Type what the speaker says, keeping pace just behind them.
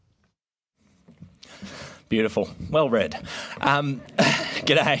Beautiful. Well read.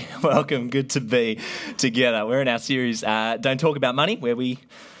 G'day. Welcome. Good to be together. We're in our series, Don't Talk About Money, where we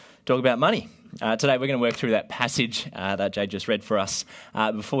talk about money. Today we're going to work through that passage that Jay just read for us.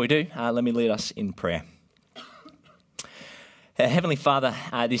 Before we do, let me lead us in prayer. Heavenly Father,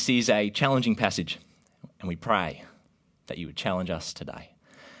 this is a challenging passage, and we pray that you would challenge us today.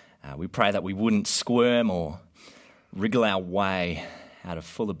 We pray that we wouldn't squirm or wriggle our way out of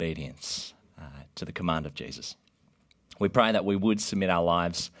full obedience to the command of Jesus. We pray that we would submit our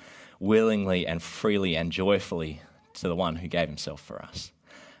lives willingly and freely and joyfully to the one who gave himself for us.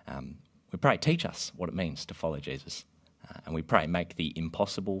 We pray, teach us what it means to follow Jesus. And we pray, make the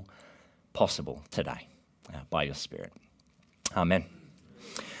impossible possible today by your Spirit. Amen.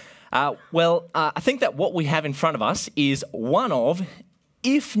 I think that what we have in front of us is one of,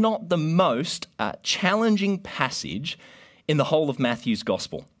 if not the most challenging passage in the whole of Matthew's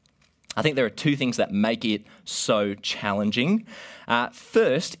Gospel. I think there are two things that make it so challenging.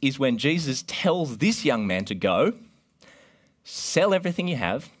 First is when Jesus tells this young man to go, sell everything you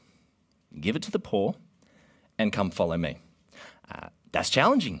have, give it to the poor, and come follow me. That's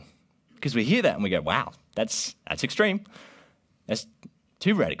challenging because we hear that and we go, wow, that's extreme. That's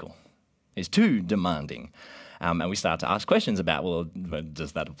too radical. It's too demanding. And we start to ask questions about, well,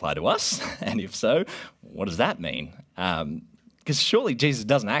 does that apply to us? And if so, what does that mean? Because surely Jesus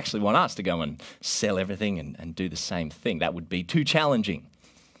doesn't actually want us to go and sell everything and do the same thing. That would be too challenging,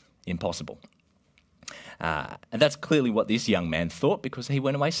 impossible. And that's clearly what this young man thought because he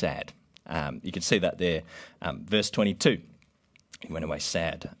went away sad. You can see that there, verse 22. He went away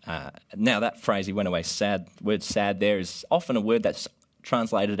sad. Now that phrase, he went away sad, word sad there is often a word that's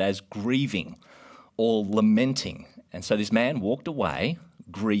translated as grieving or lamenting. And so this man walked away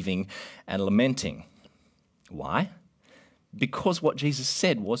grieving and lamenting. Why? Because what Jesus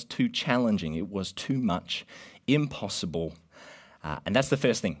said was too challenging. It was too much, impossible. And that's the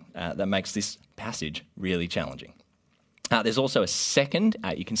first thing that makes this passage really challenging. There's also a second.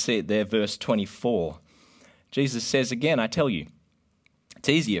 You can see it there, verse 24. Jesus says again, I tell you, it's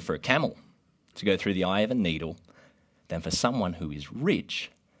easier for a camel to go through the eye of a needle than for someone who is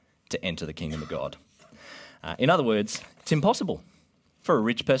rich to enter the kingdom of God. In other words, it's impossible for a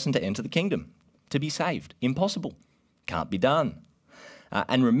rich person to enter the kingdom, to be saved. Impossible. Can't be done.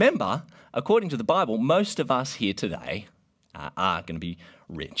 And remember, according to the Bible, most of us here today are going to be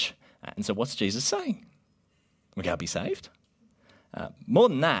rich. And so what's Jesus saying? We can't be saved? More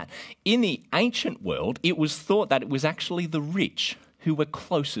than that, in the ancient world, it was thought that it was actually the rich who were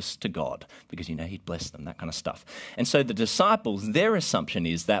closest to God because, he'd bless them, that kind of stuff. And so the disciples, their assumption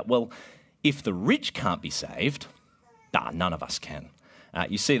is that, well, if the rich can't be saved, none of us can.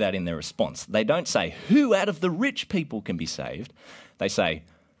 You see that in their response. They don't say, who out of the rich people can be saved? They say,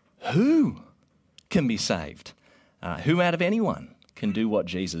 who can be saved? Who out of anyone can do what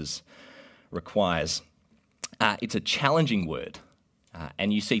Jesus requires? It's a challenging word.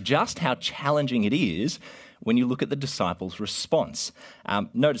 And you see just how challenging it is when you look at the disciples' response.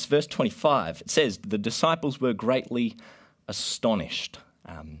 Notice verse 25. It says, the disciples were greatly astonished.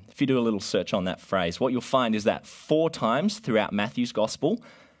 If you do a little search on that phrase, what you'll find is that 4 times throughout Matthew's Gospel,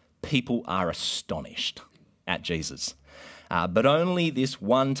 people are astonished at Jesus. But only this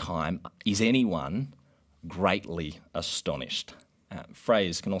one time is anyone greatly astonished.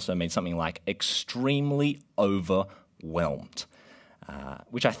 Phrase can also mean something like extremely overwhelmed,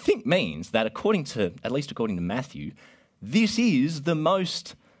 which I think means that at least according to Matthew, this is the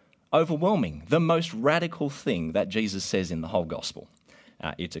most overwhelming, the most radical thing that Jesus says in the whole Gospel.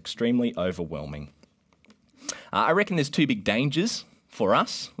 It's extremely overwhelming. I reckon there's 2 big dangers for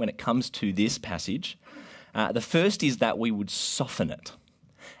us when it comes to this passage. The first is that we would soften it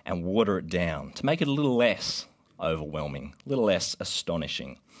and water it down to make it a little less overwhelming, a little less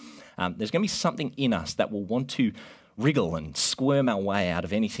astonishing. There's going to be something in us that will want to wriggle and squirm our way out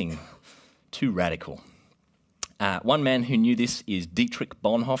of anything too radical. One man who knew this is Dietrich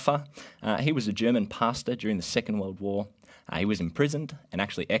Bonhoeffer. He was a German pastor during the Second World War. He was imprisoned and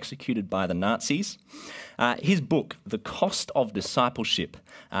actually executed by the Nazis. His book, The Cost of Discipleship,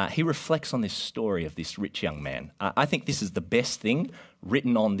 he reflects on this story of this rich young man. I think this is the best thing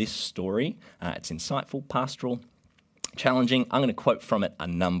written on this story. It's insightful, pastoral, challenging. I'm going to quote from it a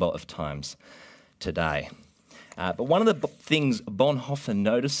number of times today. But one of the things Bonhoeffer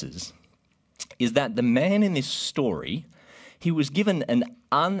notices is that the man in this story, he was given an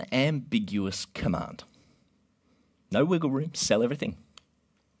unambiguous command. No wiggle room, sell everything.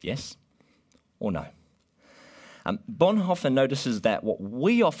 Yes or no? Bonhoeffer notices that what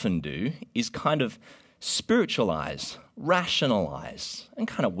we often do is kind of spiritualize, rationalize, and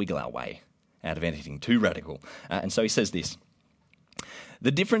kind of wiggle our way out of anything too radical. And so he says this: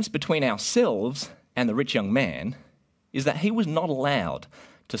 the difference between ourselves and the rich young man is that he was not allowed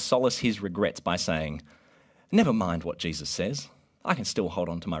to solace his regrets by saying, never mind what Jesus says, I can still hold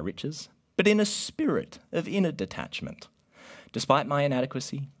on to my riches, but in a spirit of inner detachment. Despite my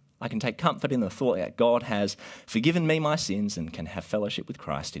inadequacy, I can take comfort in the thought that God has forgiven me my sins and can have fellowship with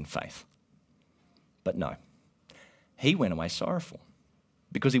Christ in faith. But no, he went away sorrowful.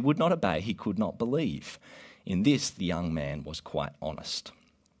 Because he would not obey, he could not believe. In this, the young man was quite honest.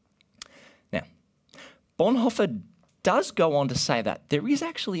 Now, Bonhoeffer does go on to say that there is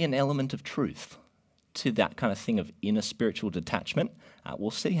actually an element of truth to that kind of thing of inner spiritual detachment.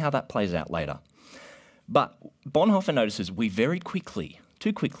 We'll see how that plays out later. But Bonhoeffer notices we very quickly,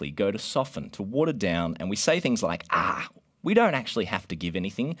 too quickly, go to soften, to water down, and we say things like, we don't actually have to give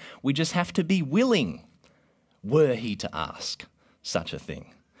anything, we just have to be willing, were he to ask such a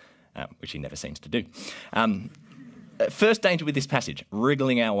thing, which he never seems to do. First danger with this passage,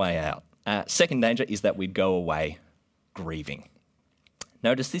 wriggling our way out. Second danger is that we'd go away grieving.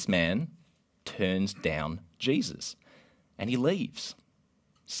 Notice this man turns down Jesus and he leaves,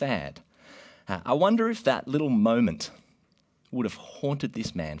 sad. I wonder if that little moment would have haunted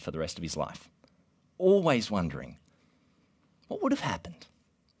this man for the rest of his life. Always wondering, what would have happened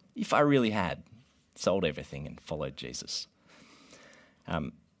if I really had sold everything and followed Jesus?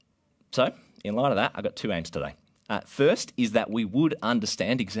 So, in light of that, I've got two aims today. First is that we would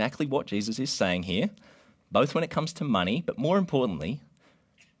understand exactly what Jesus is saying here, both when it comes to money, but more importantly,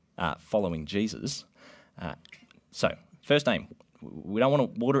 following Jesus. So, first aim, we don't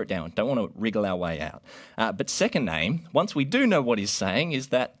want to water it down, don't want to wriggle our way out. But second aim, once we do know what he's saying, is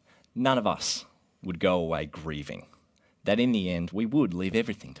that none of us would go away grieving. That in the end, we would leave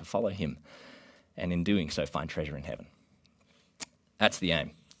everything to follow him, and in doing so, find treasure in heaven. That's the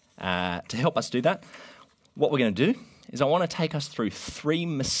aim. To help us do that, what we're going to do is I want to take us through 3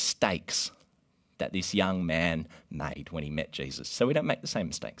 mistakes that this young man made when he met Jesus, so we don't make the same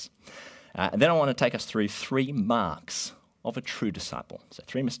mistakes. And then I want to take us through 3 marks of a true disciple. So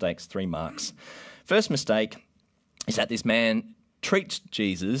 3 mistakes, 3 marks. First mistake is that this man treats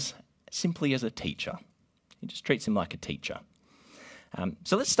Jesus simply as a teacher. He just treats him like a teacher.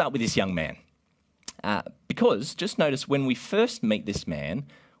 So let's start with this young man. Because, just notice, when we first meet this man,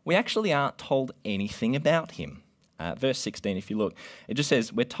 we actually aren't told anything about him. Verse 16, if you look, it just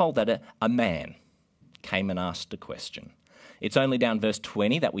says, we're told that a man came and asked a question. It's only down verse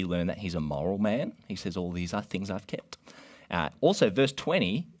 20 that we learn that he's a moral man. He says, all these are things I've kept. Also, verse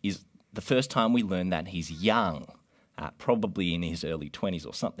 20 is the first time we learn that he's young, probably in his early 20s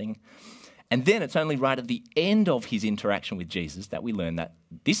or something. And then it's only right at the end of his interaction with Jesus that we learn that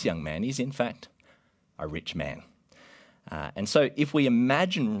this young man is, in fact, a rich man. And so if we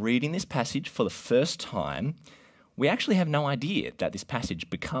imagine reading this passage for the first time, we actually have no idea that this passage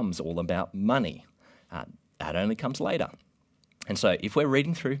becomes all about money. That only comes later. And so if we're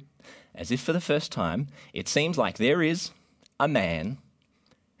reading through as if for the first time, it seems like there is a man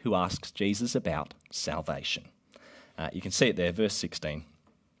who asks Jesus about salvation. You can see it there, verse 16.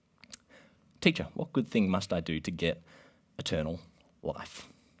 Teacher, what good thing must I do to get eternal life?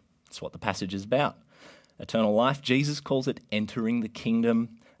 That's what the passage is about. Eternal life, Jesus calls it entering the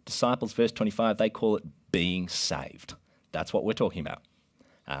kingdom. Disciples, verse 25, they call it being saved. That's what we're talking about.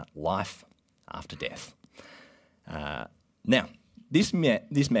 Life after death. Now, this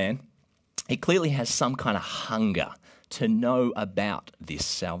man, he clearly has some kind of hunger to know about this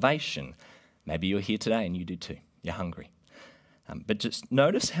salvation. Maybe you're here today and you do too. You're hungry. But just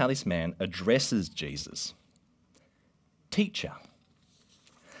notice how this man addresses Jesus. Teacher.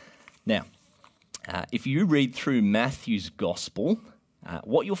 Now, if you read through Matthew's gospel,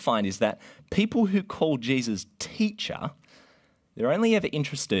 what you'll find is that people who call Jesus teacher, they're only ever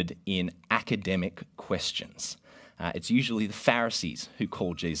interested in academic questions. It's usually the Pharisees who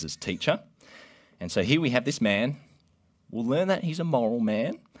call Jesus teacher. And so here we have this man. We'll learn that he's a moral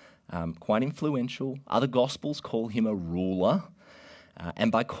man, quite influential. Other gospels call him a ruler.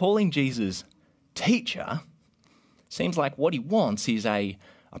 And by calling Jesus teacher, seems like what he wants is a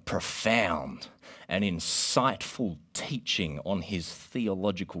profound and insightful teaching on his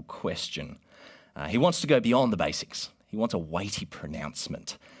theological question. He wants to go beyond the basics. He wants a weighty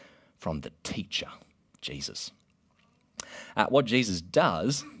pronouncement from the teacher, Jesus. What Jesus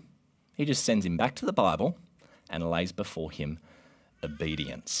does, he just sends him back to the Bible and lays before him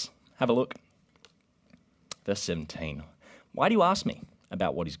obedience. Have a look. Verse 17. Why do you ask me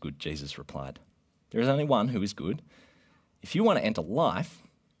about what is good? Jesus replied. There is only one who is good. If you want to enter life,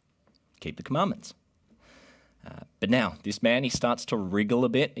 keep the commandments. But now, this man, he starts to wriggle a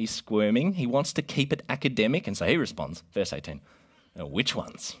bit. He's squirming. He wants to keep it academic. And so he responds, verse 18, which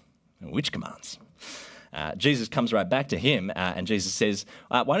ones? Which commands? Jesus comes right back to him, and Jesus says,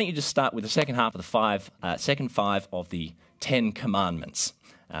 why don't you just start with the second half of the second five of the 10 commandments.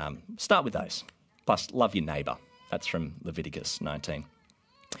 Start with those. Plus, love your neighbour. That's from Leviticus 19.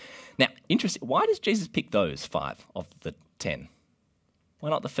 Now, interesting. Why does Jesus pick those 5 of the 10? Why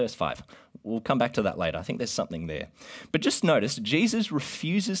not the first 5? We'll come back to that later. I think there's something there. But just notice, Jesus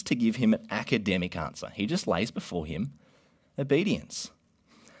refuses to give him an academic answer. He just lays before him obedience.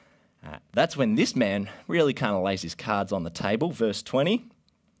 That's when this man really kind of lays his cards on the table. Verse 20,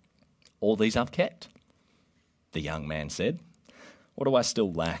 all these I've kept, the young man said. What do I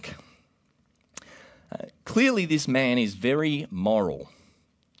still lack? Clearly, this man is very moral.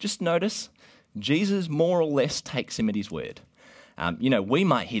 Just notice, Jesus more or less takes him at his word. We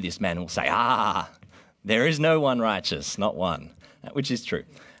might hear this man and we'll say, there is no one righteous, not one, which is true.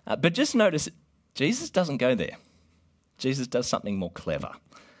 But just notice, Jesus doesn't go there. Jesus does something more clever.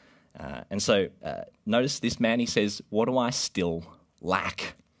 And so notice this man, he says, what do I still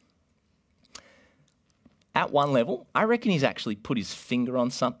lack? At one level, I reckon he's actually put his finger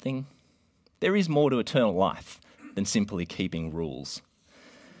on something. There is more to eternal life than simply keeping rules.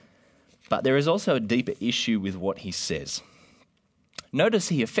 But there is also a deeper issue with what he says. Notice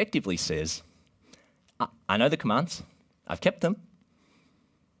he effectively says, I know the commands, I've kept them,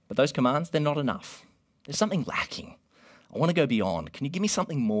 but those commands, they're not enough. There's something lacking. I want to go beyond. Can you give me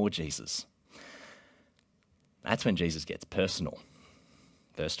something more, Jesus? That's when Jesus gets personal.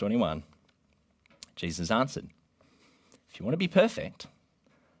 Verse 21, Jesus answered, if you want to be perfect,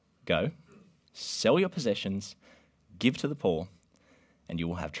 go, sell your possessions, give to the poor, and you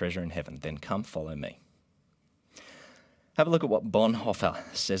will have treasure in heaven. Then come follow me. Have a look at what Bonhoeffer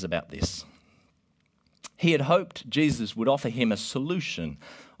says about this. He had hoped Jesus would offer him a solution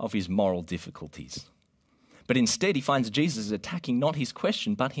of his moral difficulties. But instead, he finds Jesus attacking not his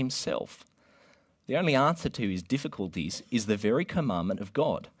question, but himself. The only answer to his difficulties is the very commandment of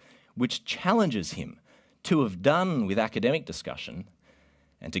God, which challenges him to have done with academic discussion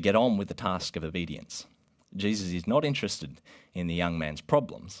and to get on with the task of obedience. Jesus is not interested in the young man's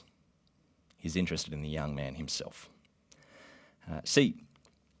problems. He's interested in the young man himself. See,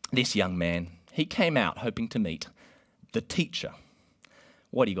 this young man, he came out hoping to meet the teacher.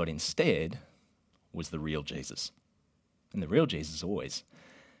 What he got instead was the real Jesus. And the real Jesus always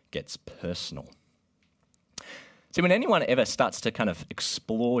gets personal. See, when anyone ever starts to kind of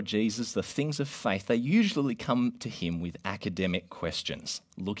explore Jesus, the things of faith, they usually come to him with academic questions,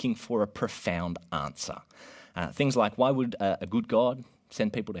 looking for a profound answer. Things like, why would a good God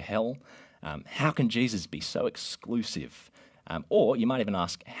send people to hell? How can Jesus be so exclusive? Or you might even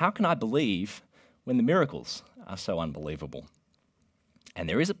ask, how can I believe when the miracles are so unbelievable? And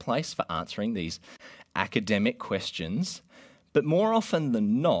there is a place for answering these academic questions, but more often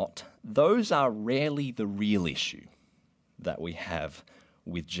than not, those are rarely the real issue that we have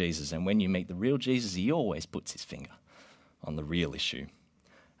with Jesus. And when you meet the real Jesus, he always puts his finger on the real issue.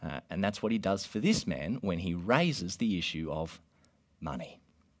 And that's what he does for this man when he raises the issue of money.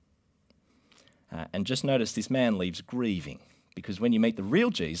 And just notice this man leaves grieving, because when you meet the real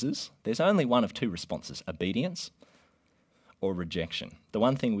Jesus, there's only one of two responses, obedience or rejection. The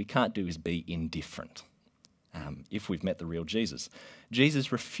one thing we can't do is be indifferent if we've met the real Jesus.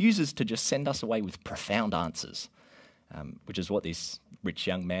 Jesus refuses to just send us away with profound answers, which is what this rich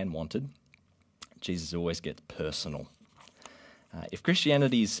young man wanted. Jesus always gets personal. If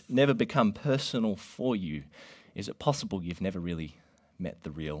Christianity's never become personal for you, is it possible you've never really met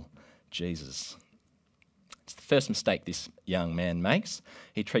the real Jesus? It's the first mistake this young man makes.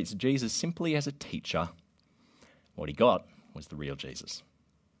 He treats Jesus simply as a teacher. What he got was the real Jesus.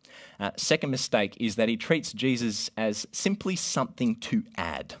 Second mistake is that he treats Jesus as simply something to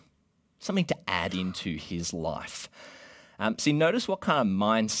add into his life. See, notice what kind of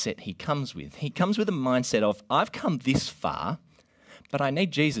mindset he comes with. He comes with a mindset of, I've come this far, but I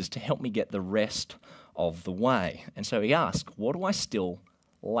need Jesus to help me get the rest of the way. And so he asks, what do I still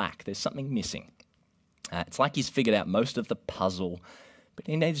lack? There's something missing. It's like he's figured out most of the puzzle, but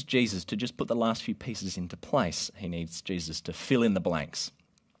he needs Jesus to just put the last few pieces into place. He needs Jesus to fill in the blanks.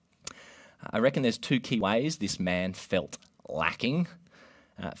 I reckon there's two key ways this man felt lacking.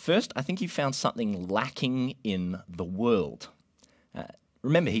 First, I think he found something lacking in the world.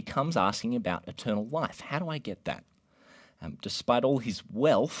 Remember, he comes asking about eternal life. How do I get that? Despite all his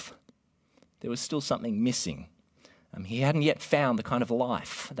wealth, there was still something missing. He hadn't yet found the kind of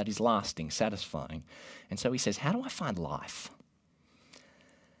life that is lasting, satisfying. And so he says, how do I find life?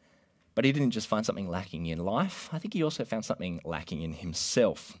 But But he didn't just find something lacking in life. I think he also found something lacking in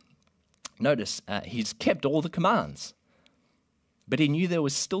himself. Notice, he's kept all the commands, but he knew there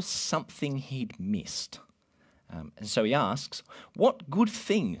was still something he'd missed. And so he asks, what good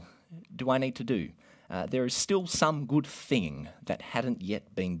thing do I need to do? There is still some good thing that hadn't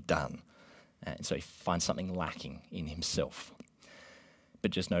yet been done. And so he finds something lacking in himself. But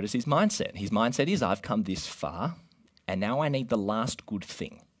just notice his mindset. His mindset is, I've come this far, and now I need the last good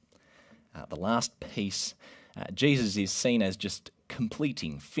thing, the last piece. Jesus is seen as just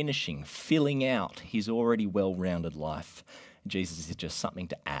completing, finishing, filling out his already well-rounded life. Jesus is just something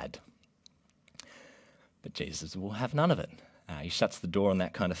to add. But Jesus will have none of it. He shuts the door on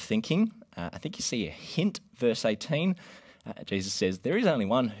that kind of thinking. I think you see a hint, verse 18. Jesus says, there is only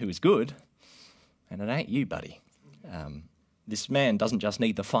one who is good, and it ain't you, buddy. This man doesn't just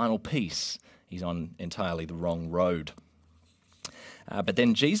need the final piece. He's on entirely the wrong road. But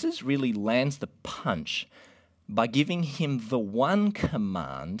then Jesus really lands the punch by giving him the one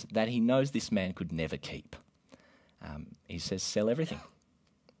command that he knows this man could never keep. He says, sell everything.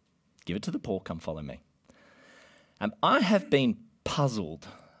 Give it to the poor, come follow me. I have been puzzled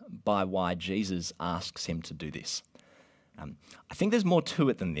by why Jesus asks him to do this. I think there's more to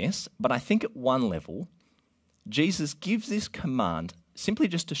it than this, but I think at one level, Jesus gives this command simply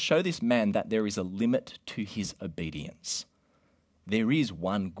just to show this man that there is a limit to his obedience. There is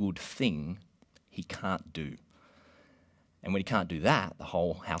one good thing he can't do. And when he can't do that, the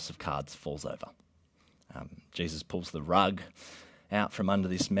whole house of cards falls over. Jesus pulls the rug out from under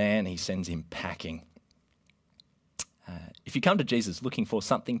this man. He sends him packing. If you come to Jesus looking for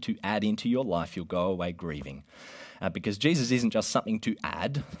something to add into your life, you'll go away grieving. Because Jesus isn't just something to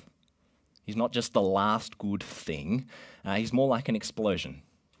add. He's not just the last good thing. He's more like an explosion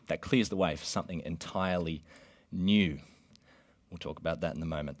that clears the way for something entirely new. We'll talk about that in a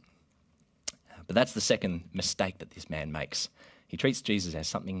moment. But that's the second mistake that this man makes. He treats Jesus as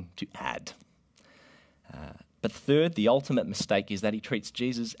something to add. But third, the ultimate mistake is that he treats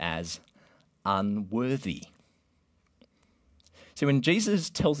Jesus as unworthy. So when Jesus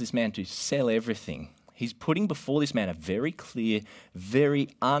tells this man to sell everything, he's putting before this man a very clear, very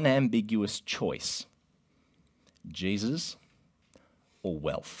unambiguous choice. Jesus or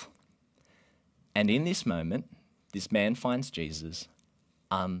wealth. And in this moment, this man finds Jesus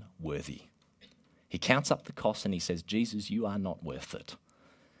unworthy. He counts up the cost and he says, Jesus, you are not worth it.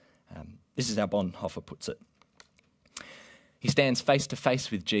 This is how Bonhoeffer puts it. He stands face to face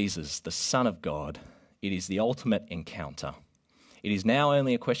with Jesus, the Son of God. It is the ultimate encounter. It is now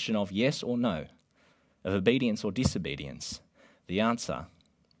only a question of yes or no, of obedience or disobedience. The answer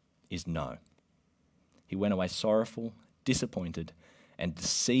is no. He went away sorrowful, disappointed, and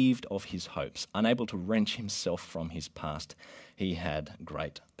deceived of his hopes, unable to wrench himself from his past. He had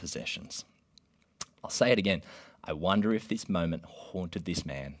great possessions. I'll say it again. I wonder if this moment haunted this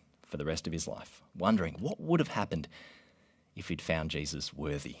man for the rest of his life, wondering what would have happened if he'd found Jesus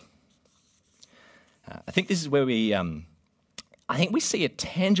worthy. I think this is where we see a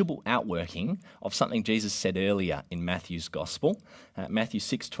tangible outworking of something Jesus said earlier in Matthew's Gospel, Matthew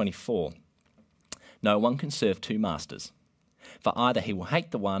 6:24. No one can serve two masters, for either he will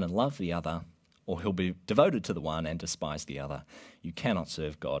hate the one and love the other, or he'll be devoted to the one and despise the other. You cannot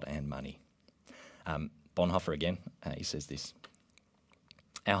serve God and money. Bonhoeffer again, he says this.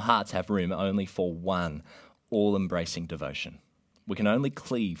 Our hearts have room only for one all-embracing devotion. We can only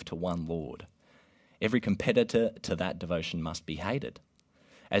cleave to one Lord. Every competitor to that devotion must be hated.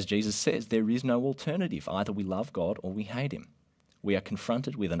 As Jesus says, there is no alternative. Either we love God or we hate him. We are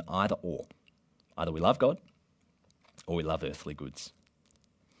confronted with an either or. Either we love God or we love earthly goods.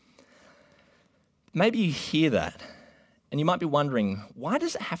 Maybe you hear that and you might be wondering, why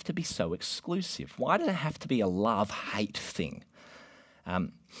does it have to be so exclusive? Why does it have to be a love-hate thing?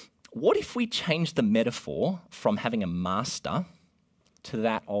 What if we change the metaphor from having a master to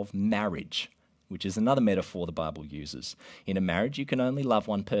that of marriage, which is another metaphor the Bible uses? In a marriage, you can only love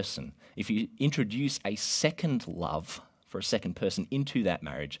one person. If you introduce a second love for a second person into that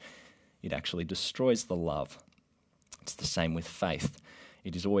marriage, it actually destroys the love. It's the same with faith.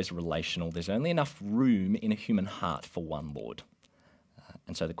 It is always relational. There's only enough room in a human heart for one Lord.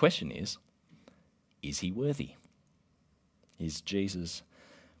 And so the question is he worthy? Is Jesus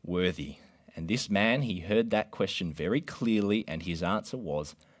worthy? And this man, he heard that question very clearly, and his answer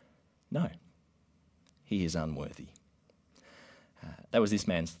was, no, he is unworthy. That was this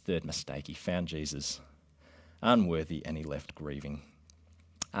man's third mistake. He found Jesus unworthy and he left grieving.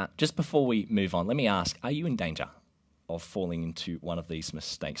 Just before we move on, let me ask, are you in danger of falling into one of these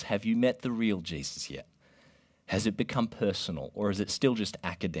mistakes? Have you met the real Jesus yet? Has it become personal, or is it still just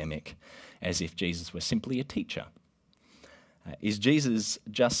academic, as if Jesus were simply a teacher? Is Jesus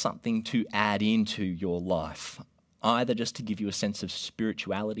just something to add into your life, either just to give you a sense of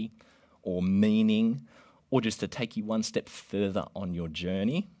spirituality or meaning, or just to take you one step further on your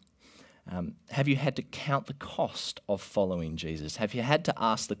journey? Have you had to count the cost of following Jesus? Have you had to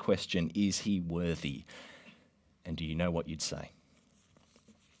ask the question, is he worthy? And do you know what you'd say?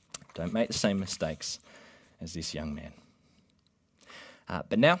 Don't make the same mistakes as this young man.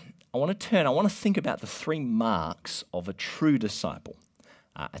 But now I want to think about the 3 marks of a true disciple.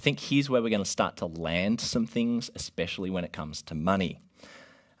 I think here's where we're going to start to land some things, especially when it comes to money.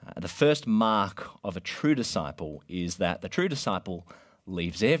 The first mark of a true disciple is that the true disciple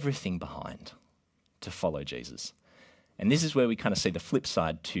leaves everything behind to follow Jesus. And this is where we kind of see the flip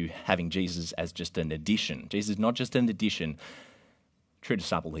side to having Jesus as just an addition. Jesus is not just an addition. True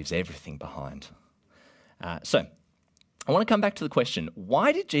disciple leaves everything behind. So I want to come back to the question,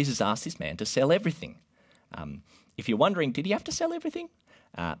 why did Jesus ask this man to sell everything? If you're wondering, did he have to sell everything?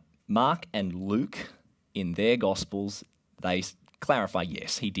 Mark and Luke, in their Gospels, they clarify,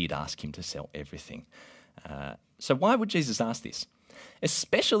 yes, he did ask him to sell everything. So why would Jesus ask this?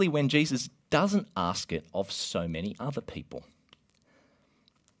 Especially when Jesus doesn't ask it of so many other people.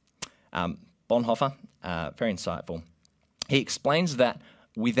 Bonhoeffer, very insightful, he explains that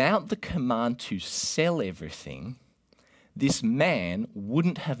without the command to sell everything, this man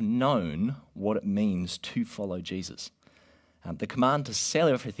wouldn't have known what it means to follow Jesus. The command to sell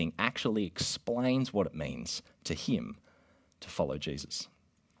everything actually explains what it means to him to follow Jesus.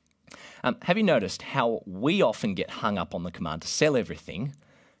 Have you noticed how we often get hung up on the command to sell everything,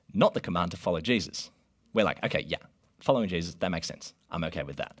 not the command to follow Jesus? We're like, okay, yeah, following Jesus, that makes sense. I'm okay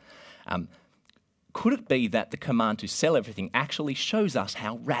with that. Could it be that the command to sell everything actually shows us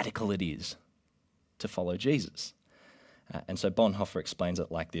how radical it is to follow Jesus? And so Bonhoeffer explains it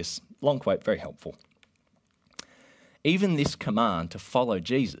like this. Long quote, very helpful. Even this command to follow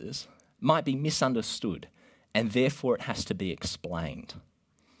Jesus might be misunderstood, and therefore it has to be explained.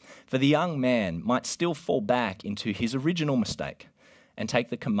 For the young man might still fall back into his original mistake and take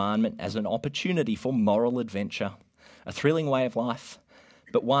the commandment as an opportunity for moral adventure, a thrilling way of life,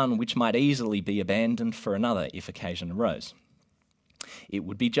 but one which might easily be abandoned for another if occasion arose. It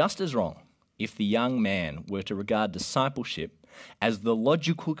would be just as wrong if the young man were to regard discipleship as the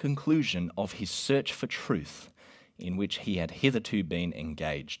logical conclusion of his search for truth in which he had hitherto been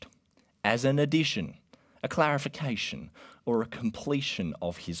engaged, as an addition, a clarification, or a completion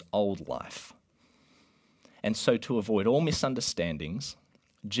of his old life. And so to avoid all misunderstandings,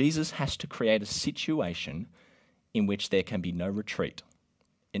 Jesus has to create a situation in which there can be no retreat,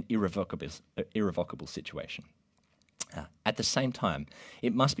 an irrevocable situation. At the same time,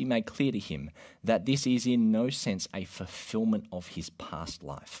 it must be made clear to him that this is in no sense a fulfillment of his past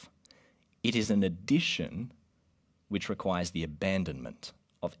life. It is an addition which requires the abandonment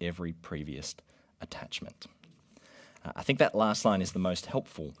of every previous attachment. I think that last line is the most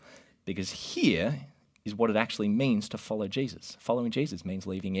helpful because here is what it actually means to follow Jesus. Following Jesus means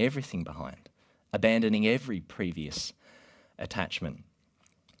leaving everything behind, abandoning every previous attachment.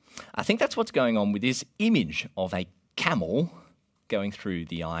 I think that's what's going on with this image of a camel going through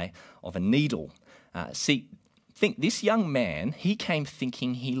the eye of a needle. Think this young man, he came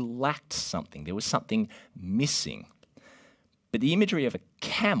thinking he lacked something. There was something missing. But the imagery of a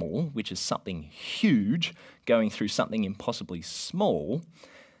camel, which is something huge, going through something impossibly small,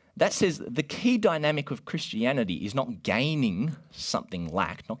 that says the key dynamic of Christianity is not gaining something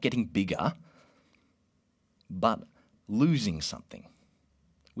lacked, not getting bigger, but losing something,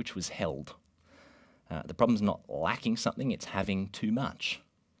 which was held. The problem's not lacking something, it's having too much,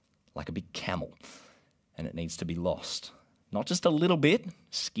 like a big camel, and it needs to be lost. Not just a little bit,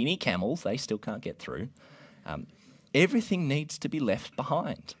 skinny camels, they still can't get through. Everything needs to be left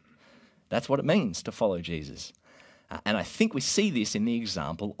behind. That's what it means to follow Jesus. And I think we see this in the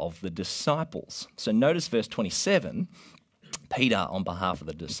example of the disciples. So notice verse 27, Peter, on behalf of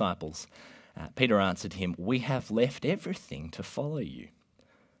the disciples, Peter answered him, "We have left everything to follow you.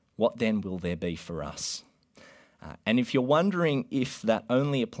 What then will there be for us?" And if you're wondering if that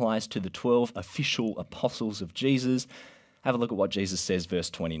only applies to the 12 official apostles of Jesus, have a look at what Jesus says, verse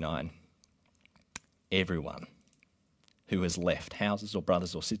 29. Everyone who has left houses or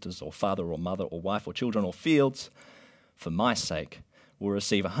brothers or sisters or father or mother or wife or children or fields for my sake will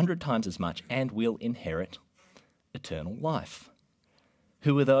receive 100 times as much and will inherit eternal life.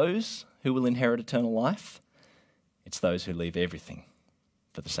 Who are those who will inherit eternal life? It's those who leave everything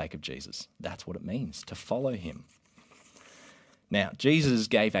for the sake of Jesus. That's what it means to follow him. Now, Jesus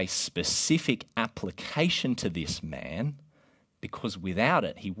gave a specific application to this man because without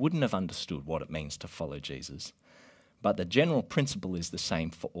it, he wouldn't have understood what it means to follow Jesus. But the general principle is the same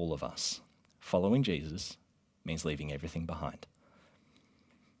for all of us. Following Jesus means leaving everything behind.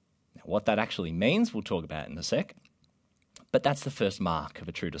 Now, what that actually means, we'll talk about in a sec. But that's the first mark of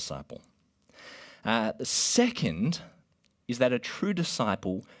a true disciple. The second is that a true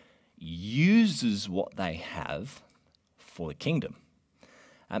disciple uses what they have for the kingdom.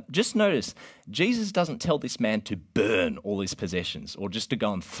 Just notice, Jesus doesn't tell this man to burn all his possessions or just to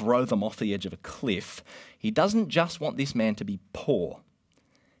go and throw them off the edge of a cliff. He doesn't just want this man to be poor.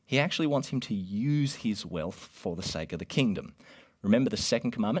 He actually wants him to use his wealth for the sake of the kingdom. Remember the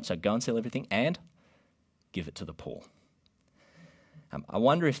second commandment, so go and sell everything and give it to the poor. I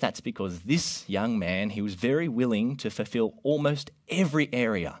wonder if that's because this young man, he was very willing to fulfill almost every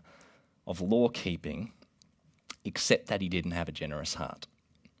area of law keeping, except that he didn't have a generous heart.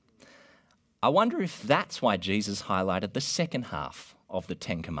 I wonder if that's why Jesus highlighted the second half of the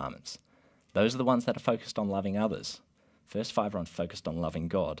 10 Commandments. Those are the ones that are focused on loving others. First 5 are focused on loving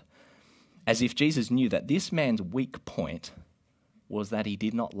God. As if Jesus knew that this man's weak point was that he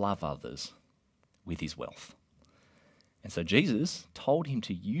did not love others with his wealth. And so Jesus told him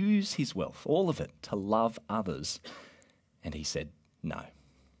to use his wealth, all of it, to love others. And he said, no.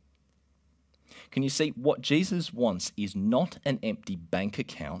 Can you see, what Jesus wants is not an empty bank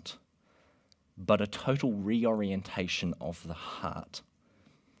account, but a total reorientation of the heart.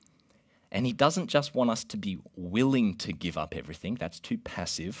 And he doesn't just want us to be willing to give up everything, that's too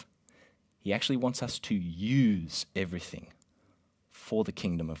passive. He actually wants us to use everything for the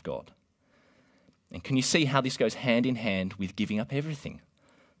kingdom of God. And can you see how this goes hand in hand with giving up everything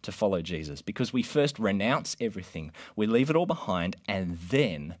to follow Jesus? Because we first renounce everything, we leave it all behind, and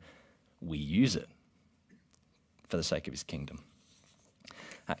then we use it for the sake of his kingdom.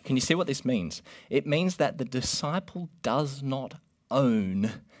 Can you see what this means? It means that the disciple does not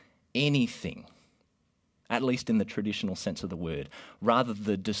own anything, at least in the traditional sense of the word. Rather,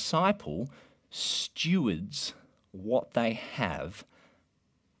 the disciple stewards what they have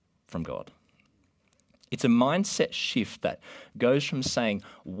from God. It's a mindset shift that goes from saying,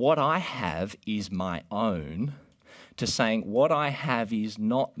 what I have is my own, to saying, what I have is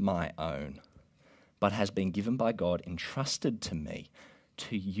not my own, but has been given by God, entrusted to me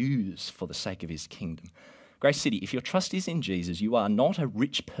to use for the sake of his kingdom. Grace City, if your trust is in Jesus, you are not a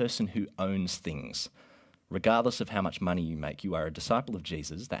rich person who owns things. Regardless of how much money you make, you are a disciple of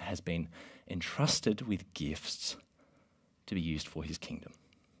Jesus that has been entrusted with gifts to be used for his kingdom.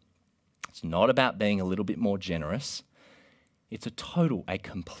 It's not about being a little bit more generous. It's a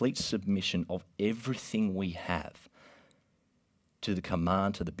complete submission of everything we have to the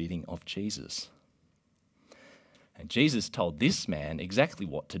command, to the bidding of Jesus. And Jesus told this man exactly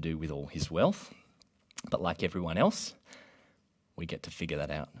what to do with all his wealth. But like everyone else, we get to figure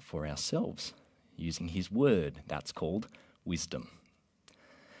that out for ourselves using his word. That's called wisdom.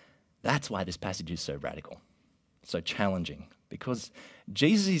 That's why this passage is so radical, so challenging, because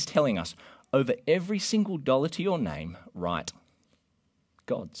Jesus is telling us over every single dollar to your name, write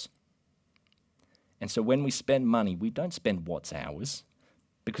God's. And so when we spend money, we don't spend what's ours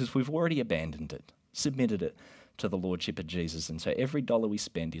because we've already abandoned it, submitted it to the lordship of Jesus. And so every dollar we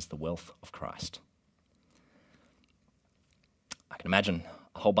spend is the wealth of Christ. I can imagine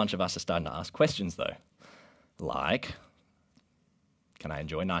a whole bunch of us are starting to ask questions though, like, can I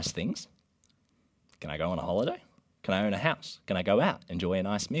enjoy nice things? Can I go on a holiday? Can I own a house? Can I go out, enjoy a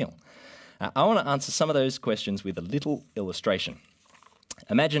nice meal? I want to answer some of those questions with a little illustration.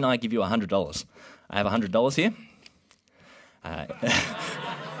 Imagine I give you $100. I have $100 here.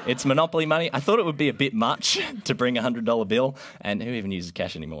 It's Monopoly money. I thought it would be a bit much to bring a $100 bill, and who even uses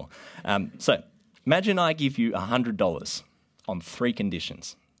cash anymore? So imagine I give you $100 on 3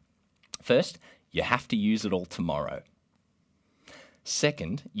 conditions. First, you have to use it all tomorrow.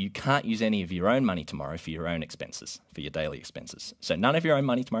 Second, you can't use any of your own money tomorrow for your own expenses, for your daily expenses. So none of your own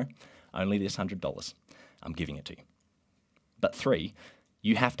money tomorrow, only this $100. I'm giving it to you. But 3,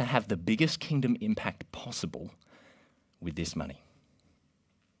 you have to have the biggest kingdom impact possible with this money.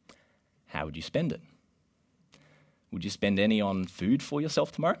 How would you spend it? Would you spend any on food for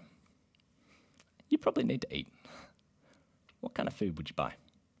yourself tomorrow? You probably need to eat. What kind of food would you buy?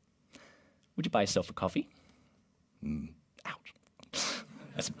 Would you buy yourself a coffee? Ouch.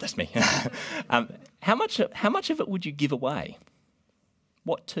 That's me. How much of it would you give away?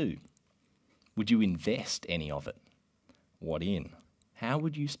 What to? Would you invest any of it? What in? How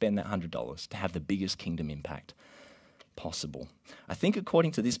would you spend that $100 to have the biggest kingdom impact possible? I think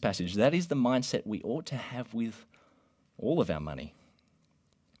according to this passage, that is the mindset we ought to have with all of our money.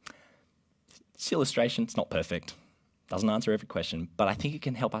 This illustration, it's not perfect, doesn't answer every question, but I think it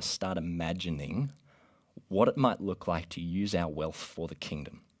can help us start imagining what it might look like to use our wealth for the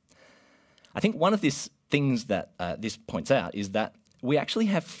kingdom. I think one of these things that this points out is that we actually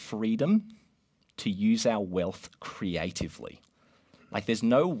have freedom to use our wealth creatively. Like there's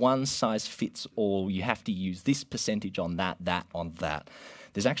no one size fits all, you have to use this percentage on that on that.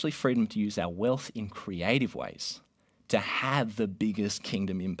 There's actually freedom to use our wealth in creative ways to have the biggest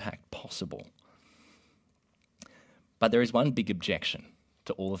kingdom impact possible. But there is one big objection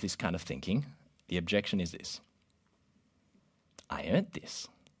to all of this kind of thinking. The objection is this: I earned this.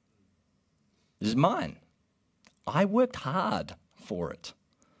 This is mine. I worked hard for it.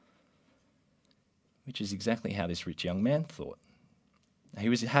 Which is exactly how this rich young man thought. He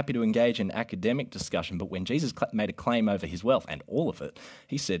was happy to engage in academic discussion, but when Jesus made a claim over his wealth and all of it,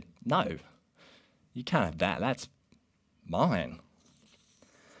 he said, no, you can't have that. That's mine.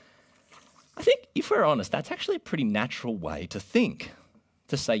 I think if we're honest, that's actually a pretty natural way to think,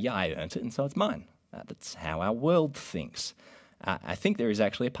 to say, yeah, I earned it and so it's mine. That's how our world thinks. I think there is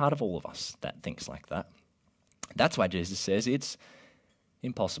actually a part of all of us that thinks like that. That's why Jesus says it's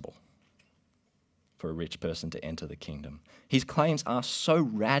impossible for a rich person to enter the kingdom. His claims are so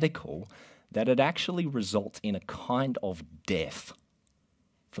radical that it actually results in a kind of death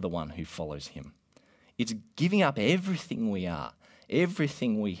for the one who follows him. It's giving up everything we are,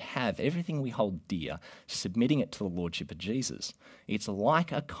 everything we have, everything we hold dear, submitting it to the lordship of Jesus. It's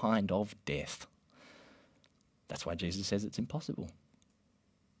like a kind of death. That's why Jesus says it's impossible.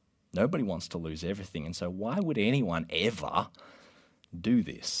 Nobody wants to lose everything, and so why would anyone ever do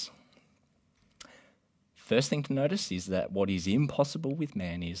this? First thing to notice is that what is impossible with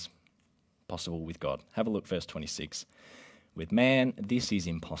man is possible with God. Have a look, verse 26. With man, this is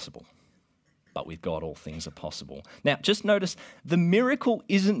impossible, but with God, all things are possible. Now, just notice the miracle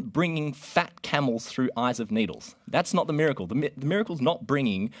isn't bringing fat camels through eyes of needles. That's not the miracle. The miracle's not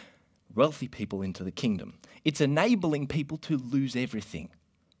bringing wealthy people into the kingdom. It's enabling people to lose everything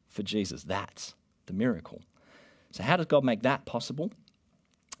for Jesus. That's the miracle. So how does God make that possible?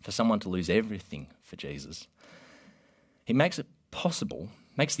 For someone to lose everything for Jesus. He makes it possible,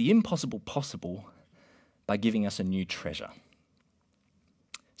 makes the impossible possible by giving us a new treasure.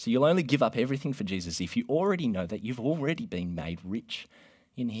 So you'll only give up everything for Jesus if you already know that you've already been made rich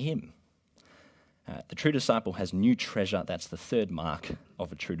in him. The true disciple has new treasure. That's the third mark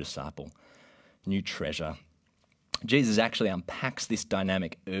of a true disciple. New treasure. Jesus actually unpacks this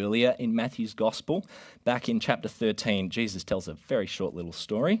dynamic earlier in Matthew's gospel. Back in chapter 13, Jesus tells a very short little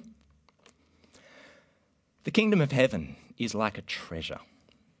story. The kingdom of heaven is like a treasure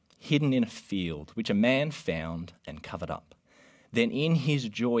hidden in a field, which a man found and covered up. Then in his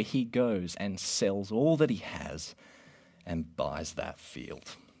joy he goes and sells all that he has and buys that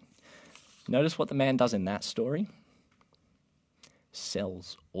field. Notice what the man does in that story.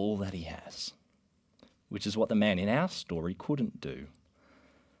 Sells all that he has, which is what the man in our story couldn't do.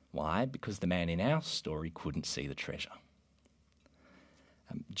 Why? Because the man in our story couldn't see the treasure.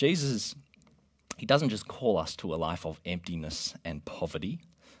 Jesus, he doesn't just call us to a life of emptiness and poverty.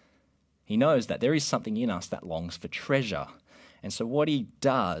 He knows that there is something in us that longs for treasure. And so what he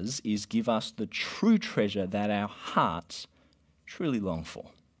does is give us the true treasure that our hearts truly long for.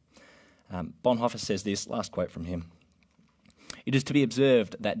 Bonhoeffer says this, last quote from him. It is to be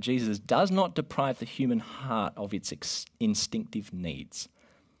observed that Jesus does not deprive the human heart of its instinctive needs,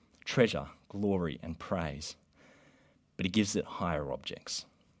 treasure, glory, and praise, but he gives it higher objects,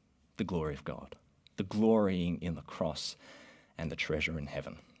 the glory of God, the glorying in the cross, and the treasure in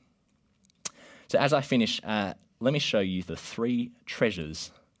heaven. So as I finish, let me show you the three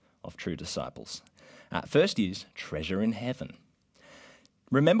treasures of true disciples. First is treasure in heaven.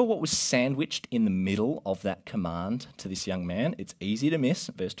 Remember what was sandwiched in the middle of that command to this young man? It's easy to miss,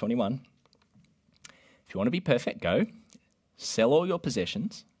 verse 21. If you want to be perfect, go, sell all your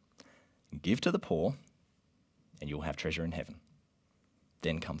possessions, give to the poor, and you'll have treasure in heaven.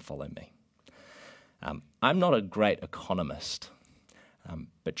 Then come follow me. I'm not a great economist,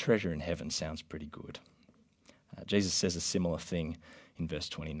 but treasure in heaven sounds pretty good. Jesus says a similar thing in verse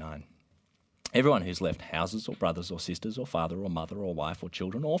 29. Everyone who's left houses or brothers or sisters or father or mother or wife or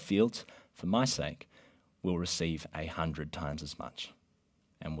children or fields for my sake will receive 100 times as much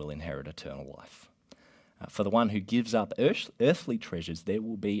and will inherit eternal life. For the one who gives up earthly treasures, there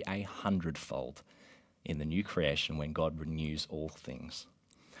will be 100-fold in the new creation when God renews all things.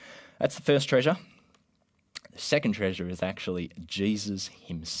 That's the first treasure. The second treasure is actually Jesus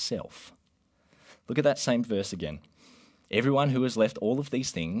himself. Look at that same verse again. Everyone who has left all of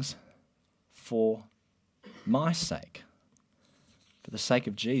these things for my sake. for the sake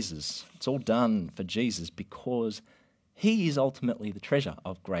of Jesus. It's all done for Jesus because he is ultimately the treasure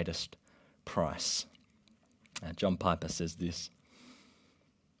of greatest price. John Piper says this: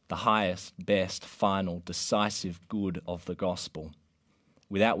 the highest, best, final, decisive good of the gospel,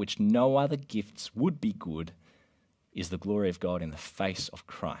 without which no other gifts would be good, is the glory of God in the face of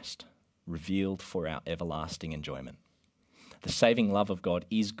Christ, revealed for our everlasting enjoyment. The saving love of God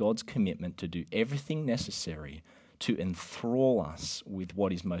is God's commitment to do everything necessary to enthrall us with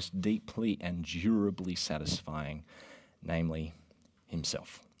what is most deeply and durably satisfying, namely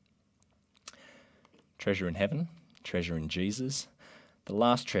himself. Treasure in heaven, treasure in Jesus. The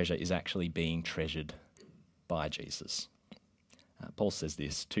last treasure is actually being treasured by Jesus. Paul says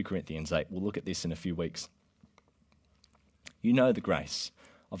this, 2 Corinthians 8. We'll look at this in a few weeks. You know the grace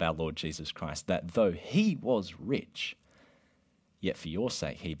of our Lord Jesus Christ, that though he was rich, yet for your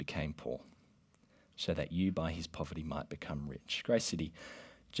sake he became poor, so that you by his poverty might become rich. Grace City,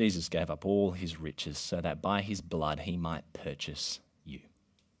 Jesus gave up all his riches so that by his blood he might purchase you.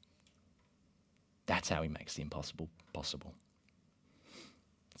 That's how he makes the impossible possible.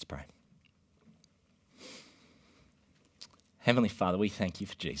 Let's pray. Heavenly Father, we thank you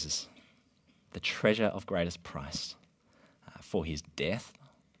for Jesus, the treasure of greatest price, for his death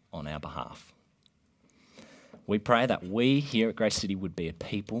on our behalf. We pray that we here at Grace City would be a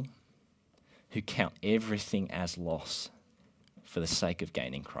people who count everything as loss for the sake of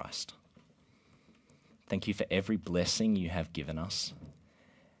gaining Christ. Thank you for every blessing you have given us.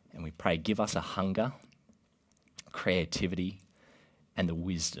 And we pray, give us a hunger, creativity, and the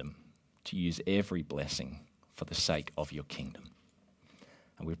wisdom to use every blessing for the sake of your kingdom.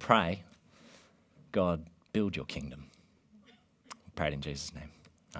 And we pray, God, build your kingdom. We pray it in Jesus' name.